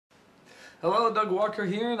Hello, Doug Walker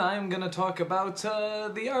here, and I'm going to talk about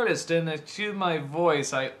The Artist. And excuse my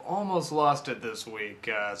voice, I almost lost it this week,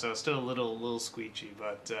 so it's still a little squeechy,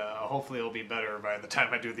 but hopefully it'll be better by the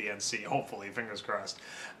time I do the NC. Hopefully, fingers crossed.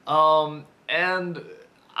 And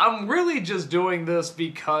I'm really just doing this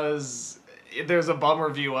because there's a bum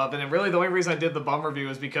review of it, and really the only reason I did the bum review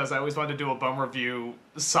is because I always wanted to do a bum review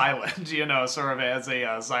silent, you know, sort of as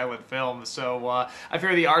a silent film. So I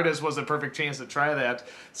figured The Artist was a perfect chance to try that.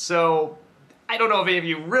 So I don't know if any of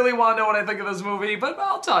you really want to know what I think of this movie, but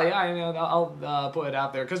I'll tell you. I'll put it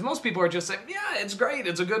out there because most people are just saying, "Yeah, it's great.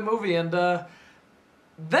 It's a good movie," and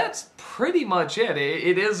that's pretty much it.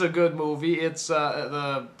 It is a good movie. It's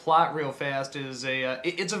the plot, real fast, is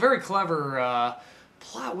it's a very clever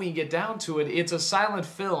plot when you get down to it. It's a silent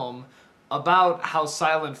film about how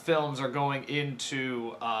silent films are going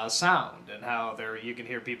into sound and how you can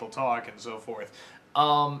hear people talk and so forth.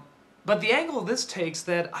 But the angle this takes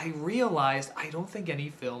that I realized I don't think any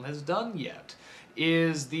film has done yet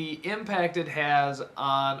is the impact it has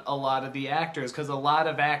on a lot of the actors, because a lot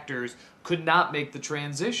of actors could not make the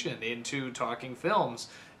transition into talking films,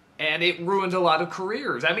 and it ruined a lot of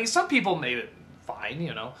careers. I mean, some people made it fine,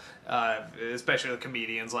 you know, especially the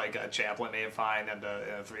comedians like Chaplin made it fine, and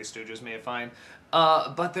Three Stooges made it fine.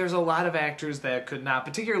 But there's a lot of actors that could not,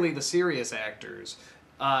 particularly the serious actors,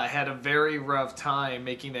 had a very rough time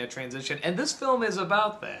making that transition. And this film is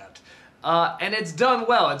about that. And it's done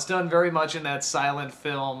well. It's done very much in that silent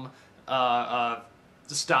film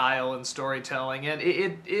style and storytelling. And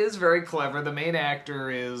it is very clever. The main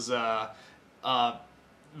actor is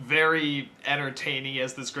very entertaining. He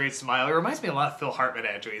has this great smile. It reminds me a lot of Phil Hartman,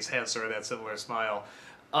 actually. He has sort of that similar smile.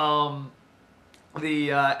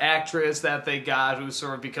 The actress that they got, who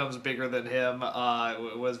sort of becomes bigger than him,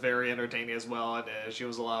 was very entertaining as well, and she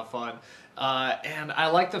was a lot of fun. And I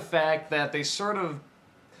like the fact that they sort of...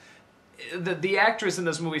 The actress in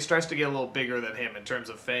this movie starts to get a little bigger than him in terms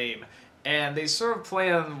of fame, and they sort of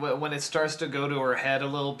play on when it starts to go to her head a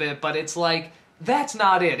little bit, but it's like, that's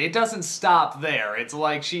not it. It doesn't stop there. It's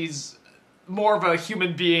like she's more of a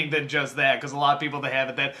human being than just that, because a lot of people that have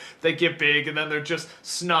it, that they get big and then they're just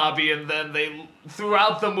snobby, and then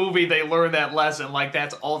throughout the movie they learn that lesson, like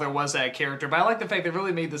that's all there was to that character. But I like the fact they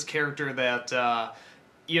really made this character that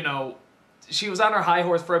you know, she was on her high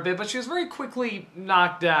horse for a bit, but she was very quickly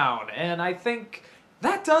knocked down, and I think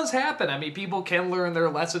that does happen. I mean, people can learn their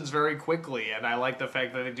lessons very quickly, and I like the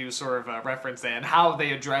fact that they do sort of reference that and how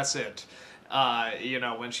they address it. You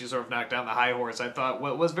know, when she sort of knocked down the high horse, I thought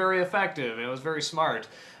was very effective, and it was very smart.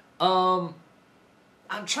 I'm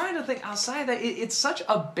trying to think, outside of that, it's such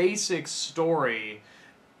a basic story.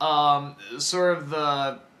 Sort of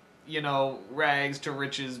the, you know, rags to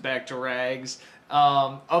riches, back to rags.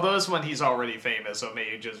 Although this one, he's already famous, so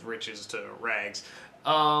maybe just riches to rags.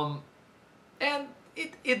 And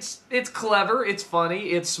it's clever, it's funny,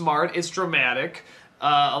 it's smart, it's dramatic.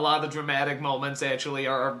 A lot of the dramatic moments actually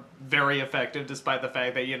are very effective, despite the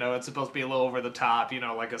fact that, you know, it's supposed to be a little over the top, you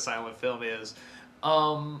know, like a silent film is.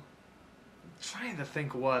 Trying to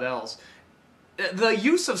think what else. The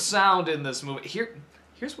use of sound in this movie,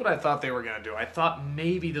 here's what I thought they were going to do. I thought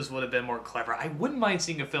maybe this would have been more clever. I wouldn't mind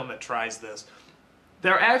seeing a film that tries this.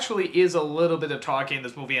 There actually is a little bit of talking in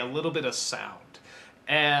this movie, a little bit of sound.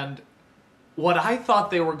 And what I thought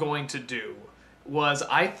they were going to do was,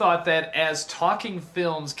 I thought that as talking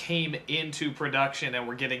films came into production and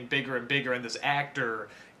were getting bigger and bigger, and this actor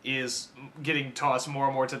is getting tossed more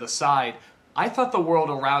and more to the side, I thought the world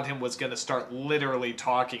around him was going to start literally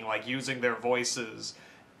talking, like using their voices,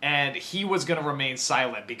 and he was going to remain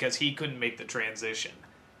silent because he couldn't make the transition.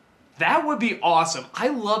 That would be awesome. I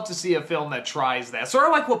love to see a film that tries that. Sort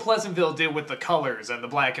of like what Pleasantville did with the colors and the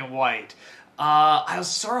black and white. I was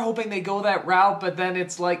sort of hoping they go that route, but then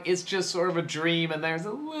it's like, it's just sort of a dream, and there's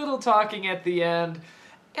a little talking at the end,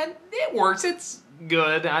 and it works, it's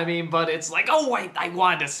good, I mean, but it's like, oh, I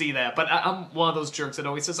wanted to see that, but I'm one of those jerks that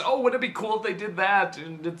always says, oh, wouldn't it be cool if they did that,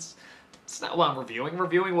 and it's not what I'm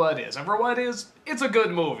reviewing what it is, and for what it is, it's a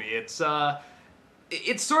good movie. It's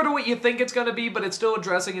sort of what you think it's going to be, but it's still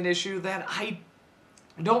addressing an issue that I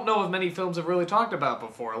don't know if many films have really talked about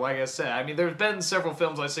before. Like I said, I mean, there's been several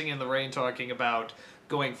films like Singing in the Rain talking about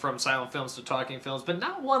going from silent films to talking films, but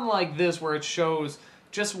not one like this where it shows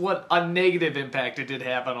just what a negative impact it did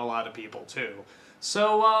have on a lot of people, too.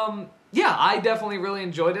 So, yeah, I definitely really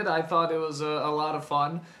enjoyed it. I thought it was a lot of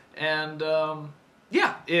fun, and,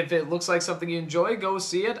 yeah, if it looks like something you enjoy, go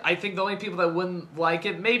see it. I think the only people that wouldn't like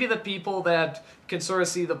it, maybe the people that can sort of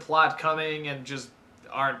see the plot coming and just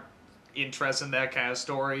aren't interested in that kind of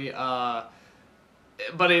story.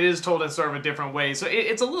 but it is told in sort of a different way. So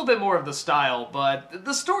it's a little bit more of the style, but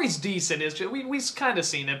the story's decent. It's just, we've kind of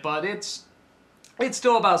seen it, but it's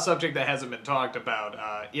still about a subject that hasn't been talked about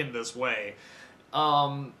in this way.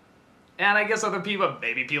 And I guess other people,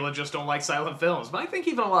 maybe people that just don't like silent films, but I think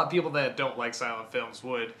even a lot of people that don't like silent films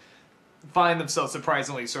would find themselves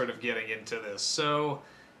surprisingly sort of getting into this. So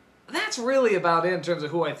that's really about it in terms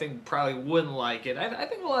of who I think probably wouldn't like it. I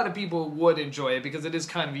think a lot of people would enjoy it because it is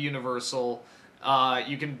kind of universal.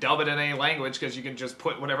 You can dub it in any language because you can just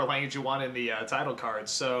put whatever language you want in the title card.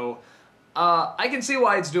 So I can see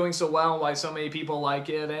why it's doing so well, why so many people like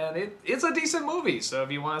it, and it's a decent movie. So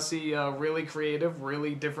if you want to see a really creative,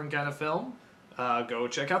 really different kind of film, go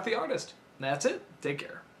check out The Artist. And that's it. Take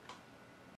care.